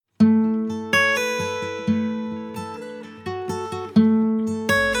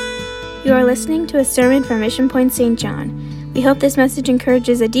You are listening to a sermon from Mission Point St. John. We hope this message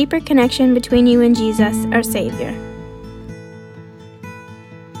encourages a deeper connection between you and Jesus, our Savior.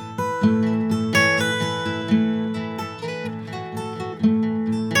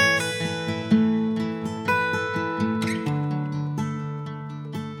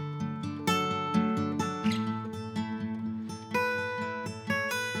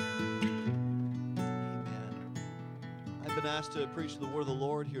 To preach the word of the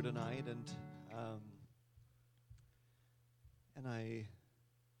Lord here tonight, and I'm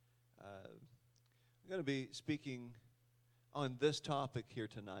going to be speaking on this topic here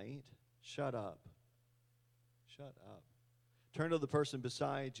tonight. Shut up. Shut up. Turn to the person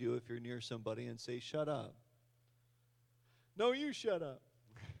beside you if you're near somebody and say, shut up. No, you shut up.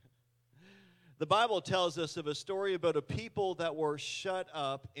 The Bible tells us of a story about a people that were shut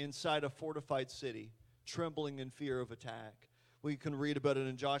up inside a fortified city, trembling in fear of attack. We can read about it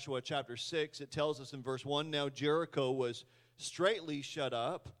in Joshua chapter 6. It tells us in verse 1, now Jericho was straitly shut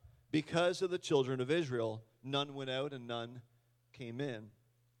up because of the children of Israel. None went out and none came in.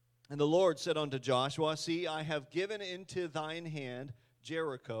 And the Lord said unto Joshua, see, I have given into thine hand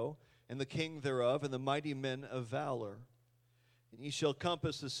Jericho, and the king thereof, and the mighty men of valor. And ye shall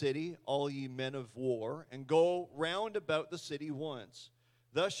compass the city, all ye men of war, and go round about the city once.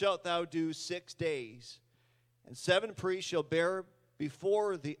 Thus shalt thou do 6 days. And 7 priests shall bear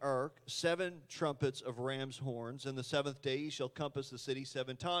before the ark 7 trumpets of ram's horns. And the 7th day ye shall compass the city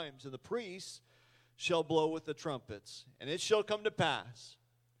 7 times. And the priests shall blow with the trumpets. And it shall come to pass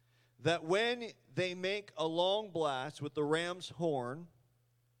that when they make a long blast with the ram's horn,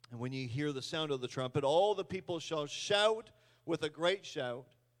 and when ye hear the sound of the trumpet, all the people shall shout with a great shout,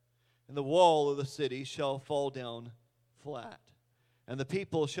 and the wall of the city shall fall down flat. And the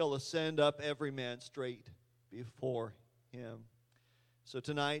people shall ascend up every man straight before him. So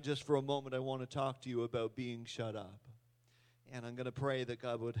tonight, just for a moment, I want to talk to you about being shut up. And I'm going to pray that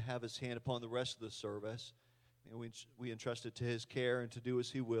God would have his hand upon the rest of the service. And we entrust it to his care and to do as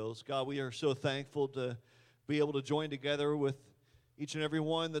he wills. God, we are so thankful to be able to join together with each and every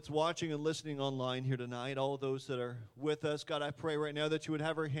one that's watching and listening online here tonight, all those that are with us. God, I pray right now that you would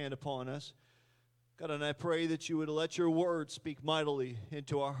have your hand upon us. God, and I pray that you would let your word speak mightily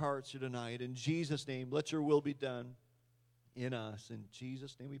into our hearts here tonight. In Jesus' name, let your will be done in us. In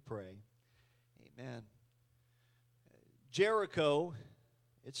Jesus' name we pray. Amen. Jericho,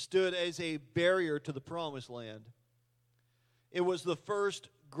 it stood as a barrier to the promised land. It was the first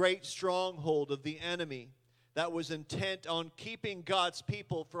great stronghold of the enemy that was intent on keeping God's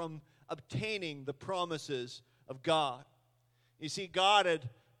people from obtaining the promises of God. You see, God had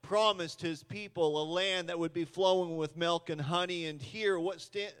promised his people a land that would be flowing with milk and honey, and here what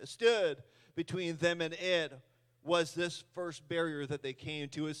stood between them and it was this first barrier that they came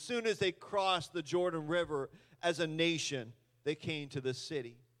to. As soon as they crossed the Jordan River as a nation, they came to the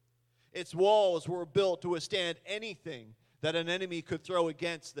city. Its walls were built to withstand anything that an enemy could throw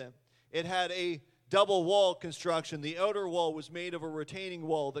against them. It had a double wall construction. The outer wall was made of a retaining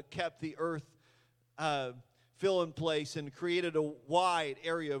wall that kept the earth fill in place and created a wide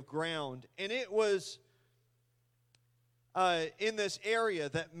area of ground. And it was in this area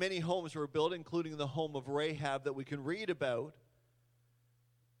that many homes were built, including the home of Rahab that we can read about.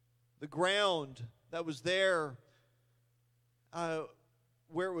 The ground that was there,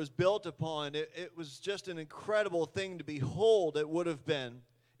 where it was built upon, it was just an incredible thing to behold. It would have been.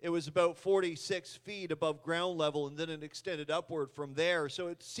 It was about 46 feet above ground level, and then it extended upward from there. So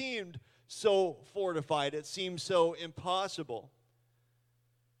it seemed so fortified. It seemed so impossible.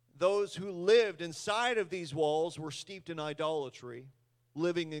 Those who lived inside of these walls were steeped in idolatry,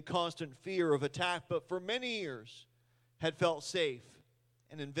 living in constant fear of attack, but for many years had felt safe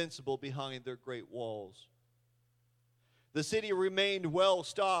and invincible behind their great walls. The city remained well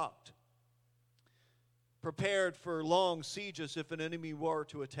stocked, prepared for long sieges if an enemy were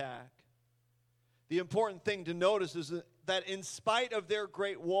to attack. The important thing to notice is that in spite of their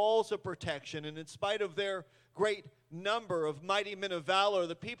great walls of protection and in spite of their great number of mighty men of valor,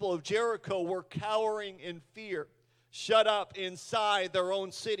 the people of Jericho were cowering in fear, shut up inside their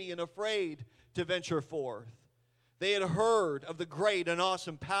own city and afraid to venture forth. They had heard of the great and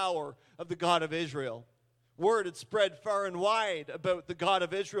awesome power of the God of Israel. Word had spread far and wide about the God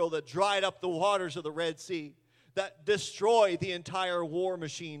of Israel that dried up the waters of the Red Sea, that destroyed the entire war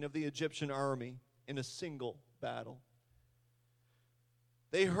machine of the Egyptian army in a single battle.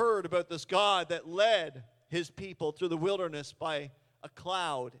 They heard about this God that led his people through the wilderness by a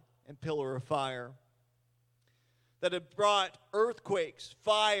cloud and pillar of fire, that had brought earthquakes,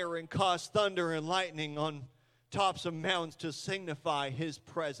 fire, and caused thunder and lightning on tops of mountains to signify his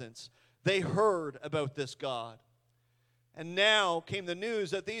presence. They heard about this God. And now came the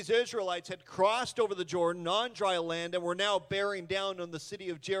news that these Israelites had crossed over the Jordan on dry land and were now bearing down on the city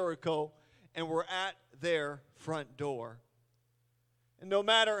of Jericho and were at their front door. And no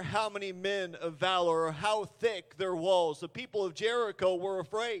matter how many men of valor or how thick their walls, the people of Jericho were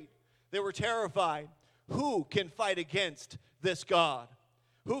afraid. They were terrified. Who can fight against this God?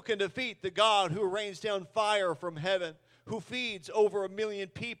 Who can defeat the God who rains down fire from heaven, who feeds over 1 million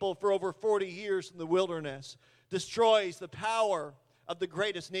people for over 40 years in the wilderness, destroys the power of the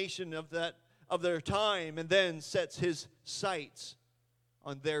greatest nation of their time, and then sets his sights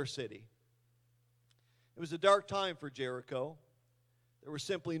on their city? It was a dark time for Jericho. There was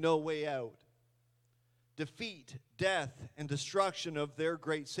simply no way out. Defeat, death, and destruction of their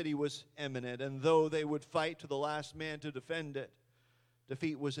great city was imminent, and though they would fight to the last man to defend it,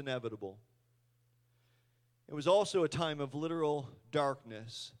 defeat was inevitable. It was also a time of literal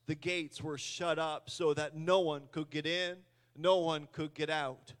darkness. The gates were shut up so that no one could get in, no one could get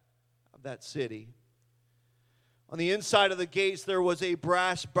out of that city. On the inside of the gates, there was a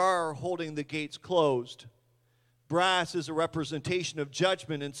brass bar holding the gates closed. Brass is a representation of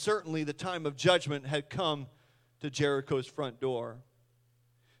judgment, and certainly the time of judgment had come to Jericho's front door.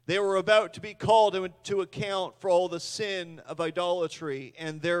 They were about to be called to account for all the sin of idolatry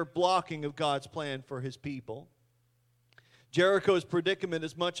and their blocking of God's plan for his people. Jericho's predicament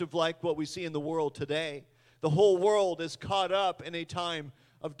is much of like what we see in the world today. The whole world is caught up in a time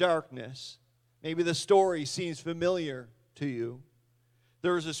of darkness. Maybe the story seems familiar to you.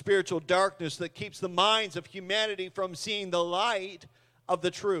 There is a spiritual darkness that keeps the minds of humanity from seeing the light of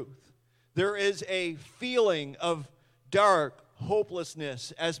the truth. There is a feeling of dark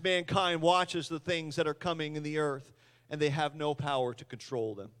hopelessness as mankind watches the things that are coming in the earth, and they have no power to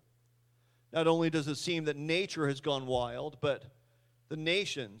control them. Not only does it seem that nature has gone wild, but the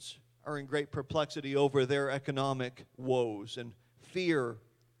nations are in great perplexity over their economic woes and fear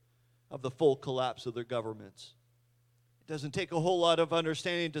of the full collapse of their governments. It doesn't take a whole lot of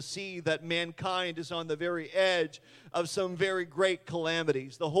understanding to see that mankind is on the very edge of some very great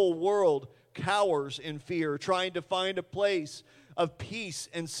calamities. The whole world cowers in fear, trying to find a place of peace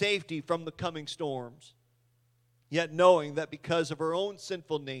and safety from the coming storms, yet knowing that because of our own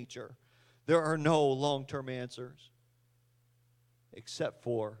sinful nature, there are no long-term answers except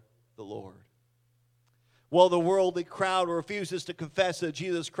for the Lord. While the worldly crowd refuses to confess that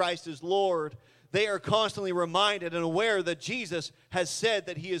Jesus Christ is Lord, they are constantly reminded and aware that Jesus has said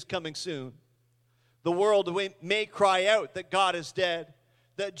that he is coming soon. The world may cry out that God is dead,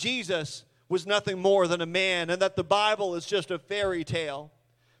 that Jesus was nothing more than a man, and that the Bible is just a fairy tale.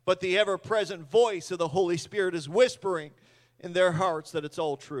 But the ever-present voice of the Holy Spirit is whispering in their hearts that it's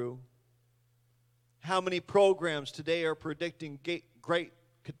all true. How many programs today are predicting great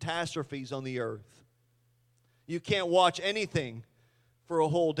catastrophes on the earth? You can't watch anything for a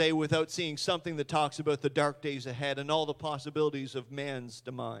whole day without seeing something that talks about the dark days ahead and all the possibilities of man's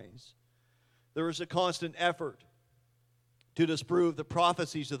demise. There is a constant effort to disprove the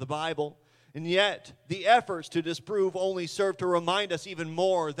prophecies of the Bible, and yet the efforts to disprove only serve to remind us even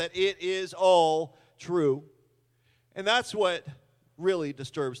more that it is all true. And that's what really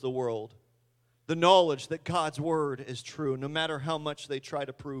disturbs the world. The knowledge that God's word is true, no matter how much they try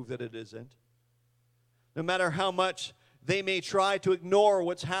to prove that it isn't. No matter how much they may try to ignore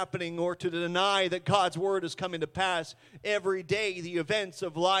what's happening or to deny that God's word is coming to pass, every day the events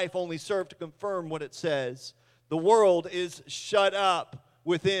of life only serve to confirm what it says. The world is shut up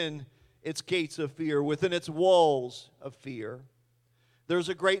within its gates of fear, within its walls of fear. There's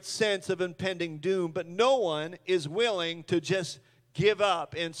a great sense of impending doom, but no one is willing to just give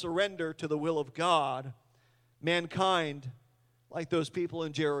up and surrender to the will of God. Mankind, like those people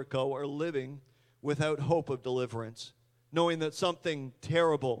in Jericho, are living without hope of deliverance, knowing that something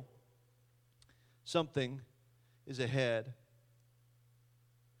terrible, something is ahead.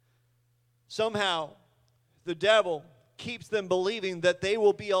 Somehow, the devil keeps them believing that they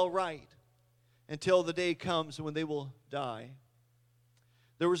will be all right until the day comes when they will die.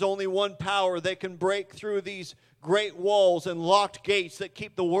 There is only one power that can break through these great walls and locked gates that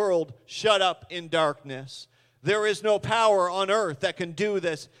keep the world shut up in darkness. There is no power on earth that can do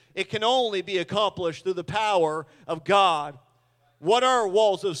this. It can only be accomplished through the power of God. What are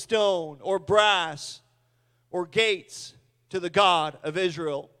walls of stone or brass or gates to the God of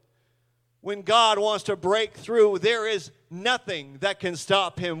Israel? When God wants to break through, there is nothing that can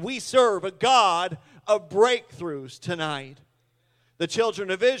stop him. We serve a God of breakthroughs tonight. The children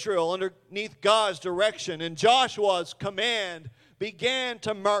of Israel, underneath God's direction and Joshua's command, began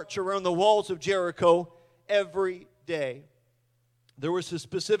to march around the walls of Jericho every day. There was a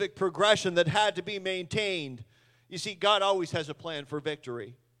specific progression that had to be maintained. You see, God always has a plan for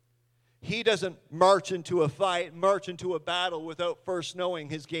victory. He doesn't march into a fight, march into a battle without first knowing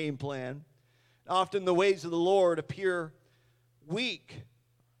his game plan. Often the ways of the Lord appear weak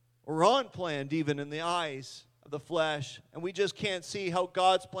or unplanned even in the eyes of the flesh, and we just can't see how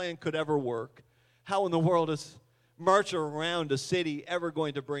God's plan could ever work. How in the world is marching around a city ever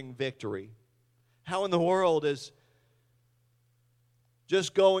going to bring victory? How in the world is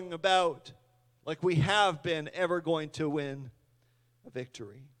just going about like we have been ever going to win a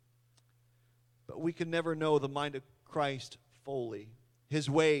victory? But we can never know the mind of Christ fully. His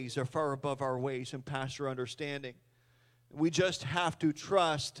ways are far above our ways and past our understanding. We just have to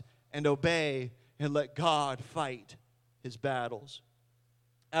trust and obey and let God fight his battles.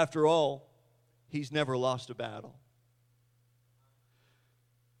 After all, he's never lost a battle.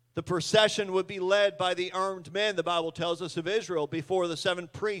 The procession would be led by the armed men, the Bible tells us, of Israel before the 7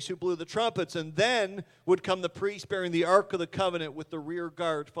 priests who blew the trumpets, and then would come the priests bearing the Ark of the Covenant with the rear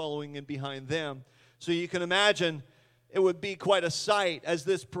guard following in behind them. So you can imagine it would be quite a sight as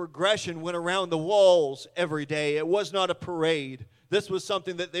this progression went around the walls every day. It was not a parade. This was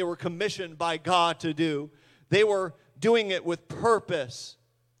something that they were commissioned by God to do. They were doing it with purpose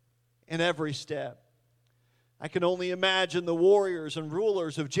in every step. I can only imagine the warriors and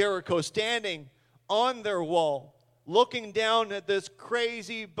rulers of Jericho standing on their wall, looking down at this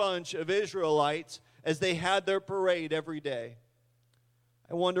crazy bunch of Israelites as they had their parade every day.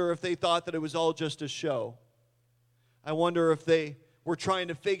 I wonder if they thought that it was all just a show. I wonder if they were trying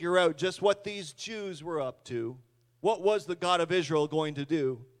to figure out just what these Jews were up to. What was the God of Israel going to do?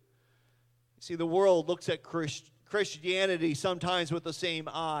 You see, the world looks at Christianity sometimes with the same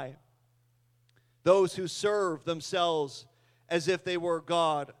eye. Those who serve themselves as if they were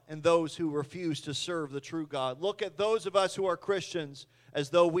God, and those who refuse to serve the true God. Look at those of us who are Christians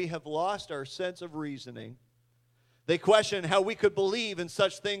as though we have lost our sense of reasoning. They question how we could believe in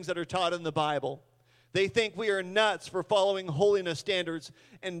such things that are taught in the Bible. They think we are nuts for following holiness standards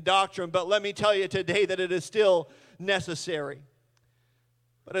and doctrine, but let me tell you today that it is still necessary.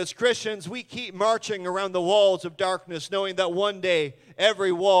 But as Christians, we keep marching around the walls of darkness, knowing that one day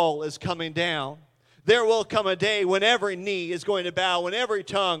every wall is coming down. There will come a day when every knee is going to bow and every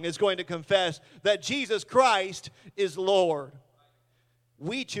tongue is going to confess that Jesus Christ is Lord.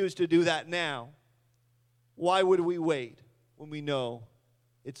 We choose to do that now. Why would we wait when we know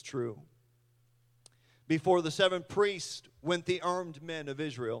it's true? Before the 7 priests went the armed men of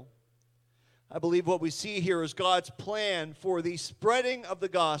Israel. I believe what we see here is God's plan for the spreading of the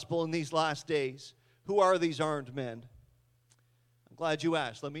gospel in these last days. Who are these armed men? I'm glad you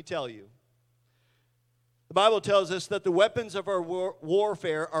asked. Let me tell you. The Bible tells us that the weapons of our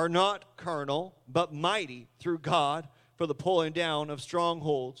warfare are not carnal, but mighty through God for the pulling down of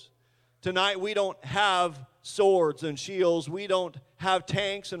strongholds. Tonight we don't have swords and shields. We don't have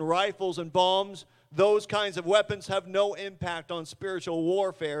tanks and rifles and bombs. Those kinds of weapons have no impact on spiritual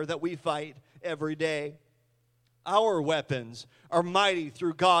warfare that we fight every day. Our weapons are mighty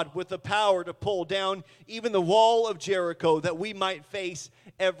through God with the power to pull down even the wall of Jericho that we might face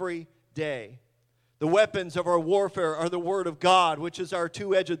every day. The weapons of our warfare are the Word of God, which is our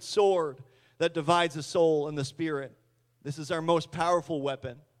two-edged sword that divides the soul and the spirit. This is our most powerful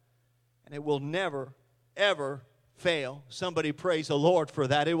weapon, and it will never, ever fail. Somebody praise the Lord for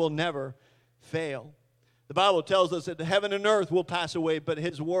that. It will never fail. The Bible tells us that heaven and earth will pass away, but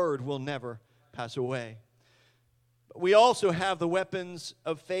His Word will never pass away. But we also have the weapons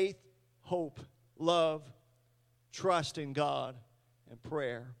of faith, hope, love, trust in God, and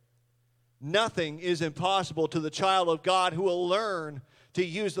prayer. Nothing is impossible to the child of God who will learn to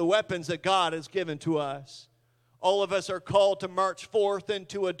use the weapons that God has given to us. All of us are called to march forth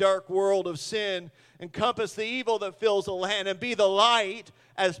into a dark world of sin, encompass the evil that fills the land, and be the light,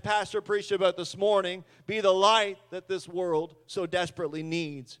 as Pastor preached about this morning, be the light that this world so desperately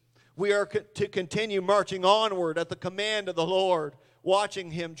needs. We are to continue marching onward at the command of the Lord,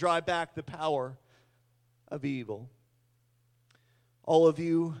 watching Him drive back the power of evil. All of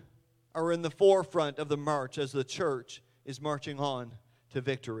you are in the forefront of the march as the church is marching on to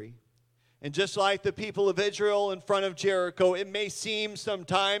victory. And just like the people of Israel in front of Jericho, it may seem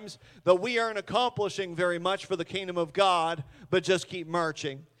sometimes that we aren't accomplishing very much for the kingdom of God, but just keep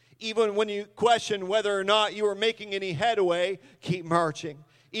marching. Even when you question whether or not you are making any headway, keep marching.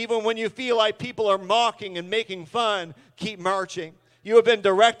 Even when you feel like people are mocking and making fun, keep marching. You have been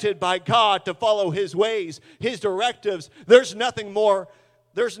directed by God to follow His ways, His directives. There's nothing more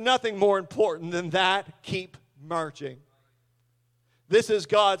important than that. Keep marching. This is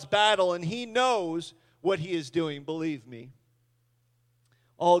God's battle, and He knows what He is doing, believe me.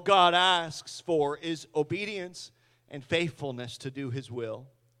 All God asks for is obedience and faithfulness to do His will.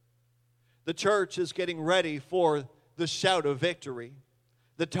 The church is getting ready for the shout of victory.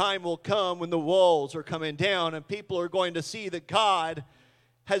 The time will come when the walls are coming down and people are going to see that God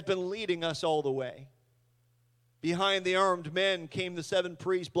has been leading us all the way. Behind the armed men came the 7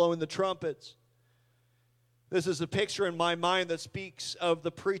 priests blowing the trumpets. This is a picture in my mind that speaks of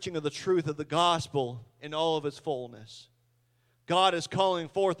the preaching of the truth of the gospel in all of its fullness. God is calling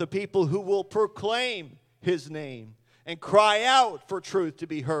forth the people who will proclaim His name and cry out for truth to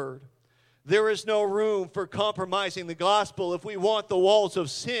be heard. There is no room for compromising the gospel if we want the walls of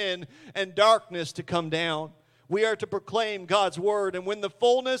sin and darkness to come down. We are to proclaim God's word, and when the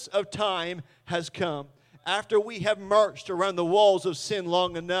fullness of time has come, after we have marched around the walls of sin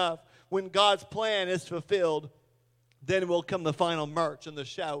long enough, when God's plan is fulfilled, then will come the final march and the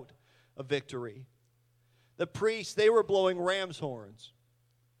shout of victory. The priests, they were blowing ram's horns.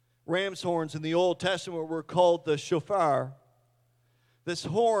 Ram's horns in the Old Testament were called the shofar. This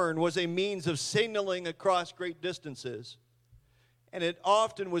horn was a means of signaling across great distances, and it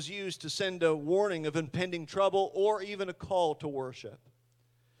often was used to send a warning of impending trouble or even a call to worship.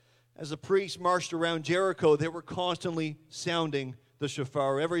 As the priests marched around Jericho, they were constantly sounding the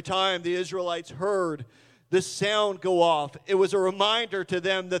shofar. Every time the Israelites heard this sound go off, it was a reminder to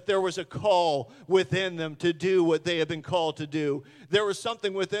them that there was a call within them to do what they had been called to do. There was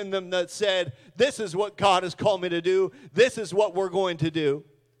something within them that said, this is what God has called me to do. This is what we're going to do.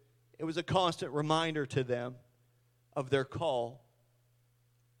 It was a constant reminder to them of their call.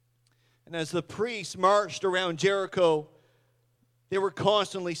 And as the priests marched around Jericho, they were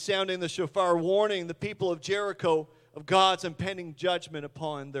constantly sounding the shofar, warning the people of Jericho of God's impending judgment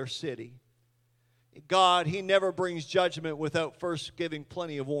upon their city. God, He never brings judgment without first giving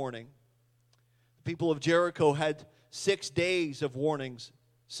plenty of warning. The people of Jericho had 6 days of warnings,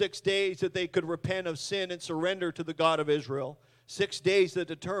 6 days that they could repent of sin and surrender to the God of Israel, 6 days that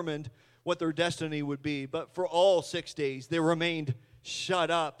determined what their destiny would be. But for all 6 days, they remained shut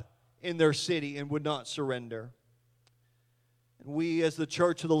up in their city and would not surrender. And we, as the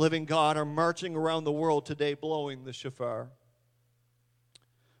Church of the Living God, are marching around the world today blowing the shofar.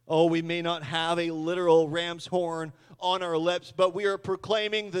 Oh, we may not have a literal ram's horn on our lips, but we are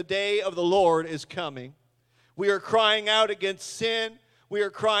proclaiming the day of the Lord is coming. We are crying out against sin. We are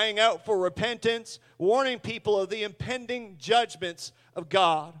crying out for repentance, warning people of the impending judgments of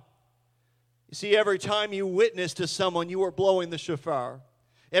God. You see, every time you witness to someone, you are blowing the shofar.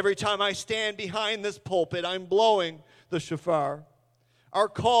 Every time I stand behind this pulpit, I'm blowing the shofar. Our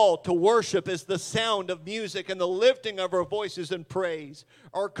call to worship is the sound of music and the lifting of our voices in praise.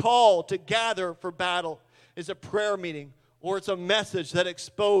 Our call to gather for battle is a prayer meeting, or it's a message that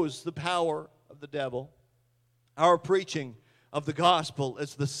exposes the power of the devil. Our preaching of the gospel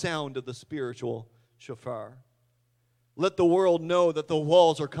is the sound of the spiritual shofar. Let the world know that the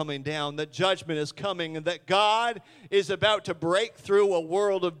walls are coming down, that judgment is coming, and that God is about to break through a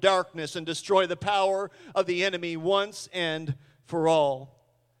world of darkness and destroy the power of the enemy once and for all.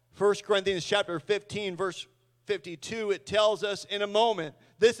 1 Corinthians chapter 15, verse 52, it tells us in a moment,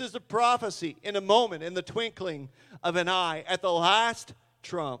 this is a prophecy, in a moment, in the twinkling of an eye, at the last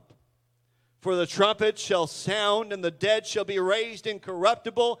trump. For the trumpet shall sound, and the dead shall be raised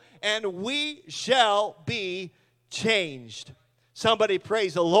incorruptible, and we shall be changed. Somebody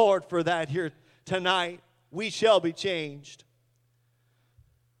praise the Lord for that here tonight. We shall be changed.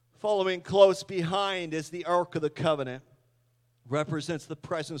 Following close behind is the Ark of the Covenant. Represents the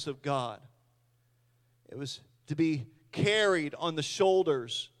presence of God. It was to be carried on the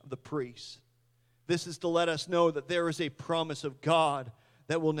shoulders of the priests. This is to let us know that there is a promise of God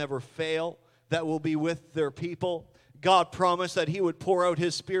that will never fail, that will be with their people. God promised that He would pour out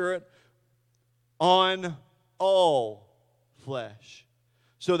His Spirit on all flesh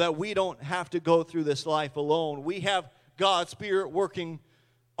so that we don't have to go through this life alone. We have God's Spirit working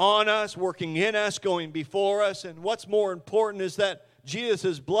on us, working in us, going before us. And what's more important is that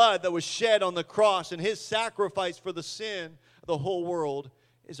Jesus' blood that was shed on the cross and His sacrifice for the sin of the whole world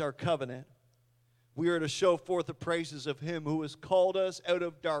is our covenant. We are to show forth the praises of Him who has called us out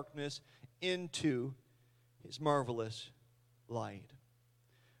of darkness into His marvelous light.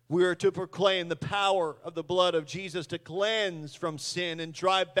 We are to proclaim the power of the blood of Jesus to cleanse from sin and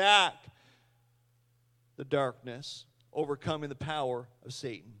drive back the darkness, overcoming the power of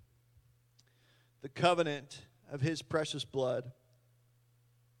Satan. The covenant of His precious blood.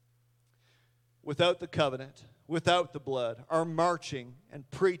 Without the covenant, without the blood, our marching and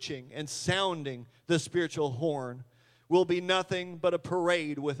preaching and sounding the spiritual horn will be nothing but a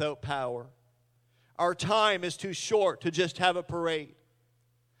parade without power. Our time is too short to just have a parade.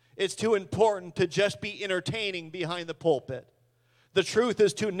 It's too important to just be entertaining behind the pulpit. The truth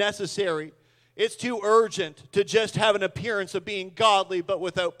is too necessary. It's too urgent to just have an appearance of being godly but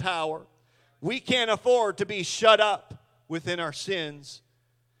without power. We can't afford to be shut up within our sins.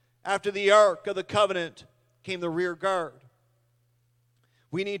 After the Ark of the Covenant came the rear guard.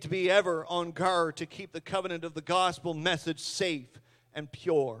 We need to be ever on guard to keep the covenant of the gospel message safe and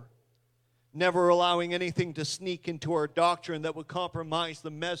pure, never allowing anything to sneak into our doctrine that would compromise the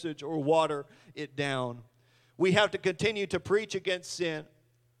message or water it down. We have to continue to preach against sin.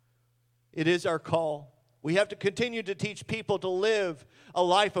 It is our call. We have to continue to teach people to live a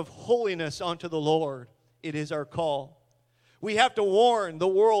life of holiness unto the Lord. It is our call. We have to warn the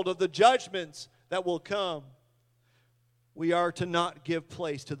world of the judgments that will come. We are to not give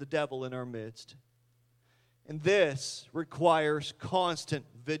place to the devil in our midst. And this requires constant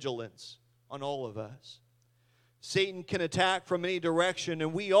vigilance on all of us. Satan can attack from any direction,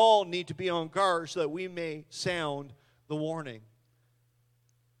 and we all need to be on guard so that we may sound the warning.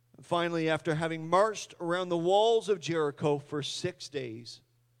 And finally, after having marched around the walls of Jericho for 6 days,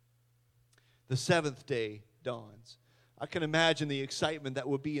 the seventh day dawns. I can imagine the excitement that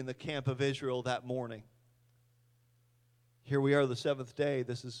would be in the camp of Israel that morning. Here we are, the seventh day.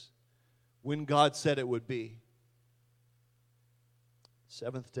 This is when God said it would be.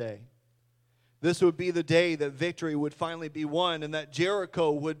 Seventh day. This would be the day that victory would finally be won and that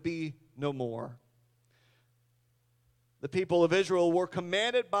Jericho would be no more. The people of Israel were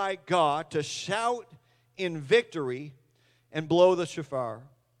commanded by God to shout in victory and blow the shofar.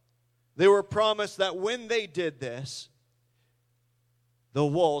 They were promised that when they did this, the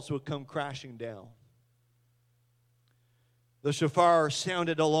walls would come crashing down. The shofar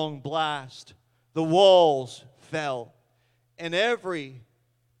sounded a long blast. The walls fell. And every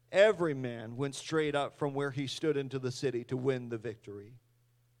man went straight up from where he stood into the city to win the victory.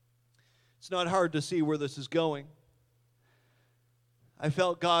 It's not hard to see where this is going. I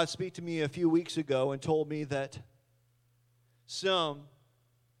felt God speak to me a few weeks ago and told me that some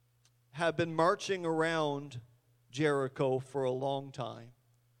have been marching around Jericho for a long time,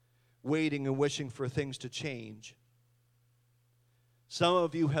 waiting and wishing for things to change. Some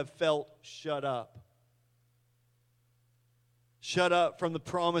of you have felt shut up. Shut up from the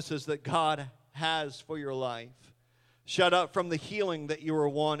promises that God has for your life. Shut up from the healing that you are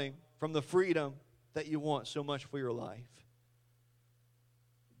wanting, from the freedom that you want so much for your life.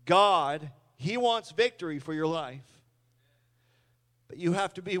 God, He wants victory for your life. But you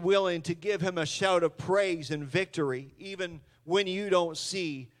have to be willing to give Him a shout of praise and victory, even when you don't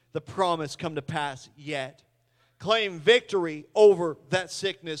see the promise come to pass yet. Claim victory over that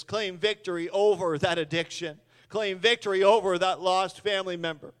sickness. Claim victory over that addiction. Claim victory over that lost family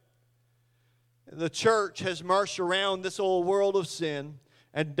member. The church has marched around this old world of sin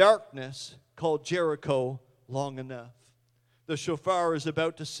and darkness called Jericho long enough. The shofar is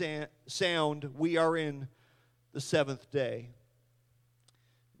about to sound. We are in the seventh day.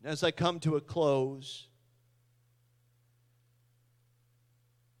 As I come to a close,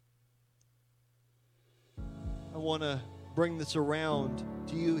 I want to bring this around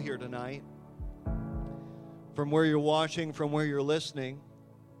to you here tonight. From where you're watching, from where you're listening.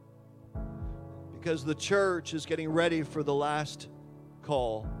 Because the church is getting ready for the last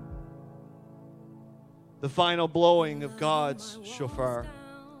call. The final blowing of God's shofar.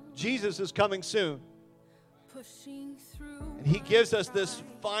 Jesus is coming soon. And He gives us this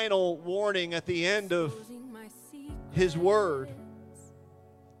final warning at the end of His word.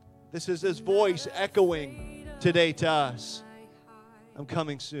 This is His voice echoing today to us. I'm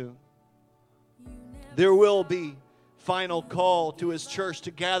coming soon. There will be final call to His church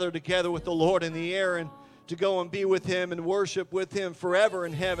to gather together with the Lord in the air and to go and be with Him and worship with Him forever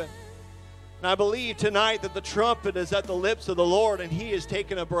in heaven. And I believe tonight that the trumpet is at the lips of the Lord and He is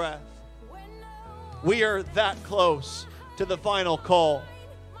taking a breath. We are that close to the final call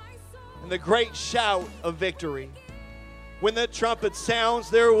and the great shout of victory. When the trumpet sounds,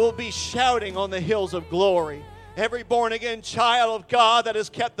 there will be shouting on the hills of glory. Every born-again child of God that has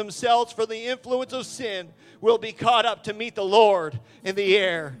kept themselves from the influence of sin will be caught up to meet the Lord in the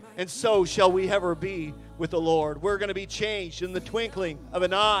air. And so shall we ever be with the Lord. We're going to be changed in the twinkling of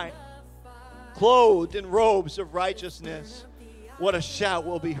an eye, clothed in robes of righteousness. What a shout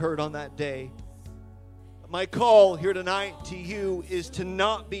will be heard on that day. My call here tonight to you is to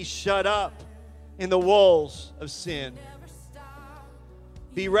not be shut up in the walls of sin.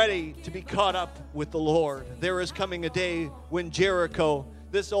 Be ready to be caught up with the Lord. There is coming a day when Jericho,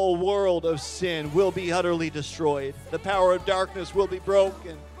 this old world of sin, will be utterly destroyed. The power of darkness will be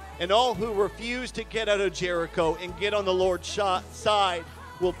broken. And all who refuse to get out of Jericho and get on the Lord's side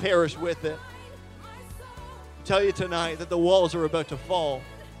will perish with it. I tell you tonight that the walls are about to fall.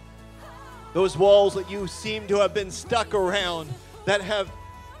 Those walls that you seem to have been stuck around, that have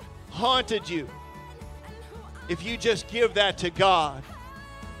haunted you. If you just give that to God,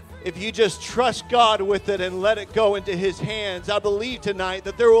 if you just trust God with it and let it go into His hands, I believe tonight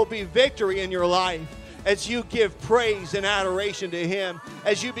that there will be victory in your life as you give praise and adoration to Him,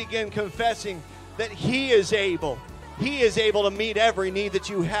 as you begin confessing that He is able. He is able to meet every need that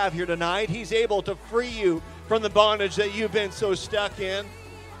you have here tonight. He's able to free you from the bondage that you've been so stuck in.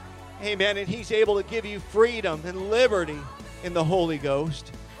 Amen. And He's able to give you freedom and liberty in the Holy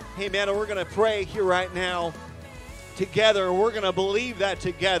Ghost. Amen. And we're going to pray here right now together, and we're going to believe that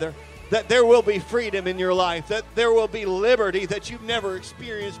together, that there will be freedom in your life, that there will be liberty that you've never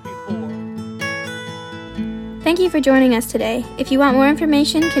experienced before. Thank you for joining us today. If you want more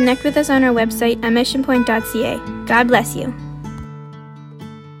information, connect with us on our website at missionpoint.ca. God bless you.